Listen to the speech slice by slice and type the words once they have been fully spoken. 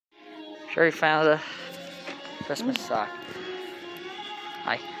Sherry found a Christmas sock.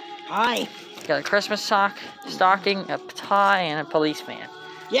 Hi. Hi. Got a Christmas sock, stocking, a tie, and a policeman.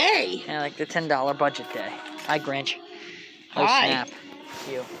 Yay. And like the $10 budget day. Hi, Grinch. Oh, Hi. snap.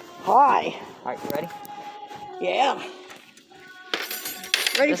 You. Hi. Alright, you ready? Yeah.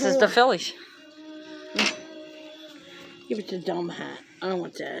 Ready This for is more. the Phillies. Give it the dumb hat. I don't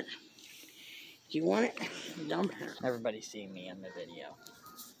want that. Do you want it? The dumb hat. Everybody's seeing me in the video.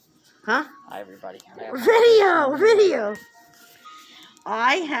 Huh? Hi, everybody. Video.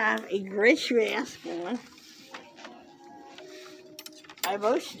 I have a Grinch mask on.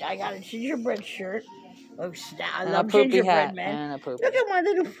 I got a gingerbread shirt. Oh, snap. I And love a poopy gingerbread, hat. man. And a poopy. Look at my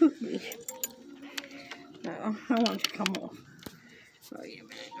little poopy. No, I want it to come off. Oh, yeah,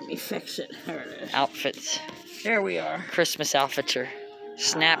 let me fix it. There it is. Outfits. There we are. Christmas outfits are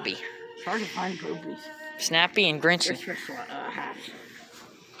snappy. It's hard to find poopies. Snappy and Grinchy. Christmas hats.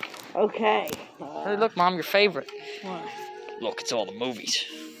 Okay. Hey, look, Mom, your favorite. What? Look, it's all the movies.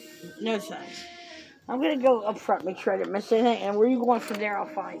 No thanks. I'm going to go up front, make sure I didn't miss anything, and where you going from there,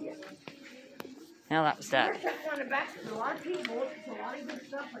 I'll find you. Now that was that. On the back, there's a lot of people. There's a lot of good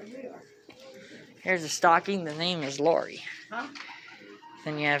stuff right here. Here's a stocking. The name is Lori. Huh?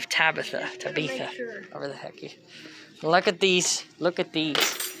 Then you have Tabitha, Sure. whatever the heck you. Look at these. Look at these.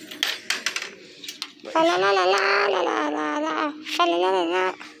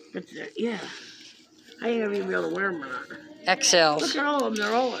 Yeah. I ain't gonna be able to wear them or not. XLs. Look at all of them.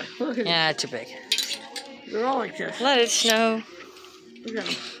 They're all. Look at Yeah, too big. They're all like this. Let it snow. Look at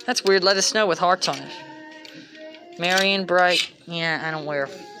them. That's weird. Let it snow with hearts on it. Marion Bright. Yeah, I don't wear.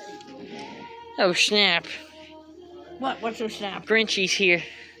 Oh, snap. What? What's your snap? Grinchy's here.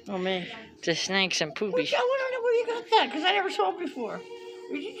 Oh, man. The snakes and I poopies. don't know where you got that, because I never saw it before.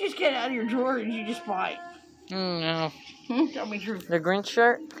 Or did you just get it out of your drawer and you just buy it? No. Tell me the truth. The Grinch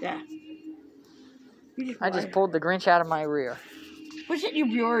shirt? Yeah. I just pulled the Grinch out of my rear. Was it your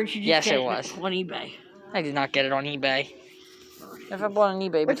drawer or did you just Yes, get it was. on eBay? I did not get it on eBay. If I bought it on eBay,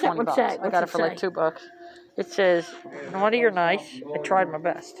 it'd be What's that? 20 What's bucks. that? I got it What's for it like say? $2. It says, "Naughty, you're nice. I tried my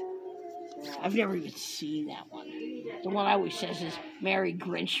best." I've never even seen that one. The one I always says is Merry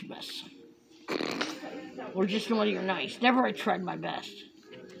Grinchmas. Or just naughty or nice. Never I tried my best.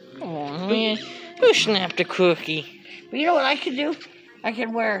 Oh man, who snapped a cookie? But you know what I could do? I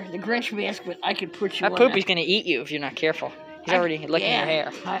could wear the Grinch mask, but I could put you That on poopy's gonna eat you if you're not careful. He's already licking your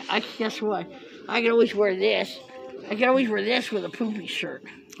hair. I guess what? I could always wear this. I could always wear this with a poopy shirt.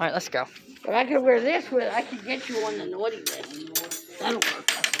 All right, let's go. But I could wear this with. I could get you on the naughty list. That'll work.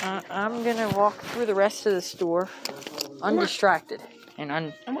 I'm gonna walk through the rest of the store, undistracted and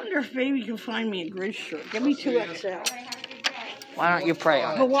I wonder if baby can find me a Grinch shirt. Give me 2XL. Why don't you pray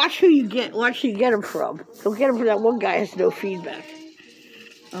on But it? watch who you get. Watch who you get them from. Don't get them from that one guy who has no feedback.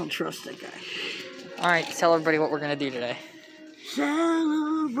 I don't trust that guy. All right, tell everybody what we're gonna do today.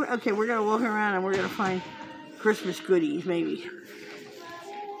 Celebrate. Okay, we're gonna walk around and we're gonna find Christmas goodies, maybe.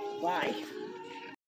 Bye.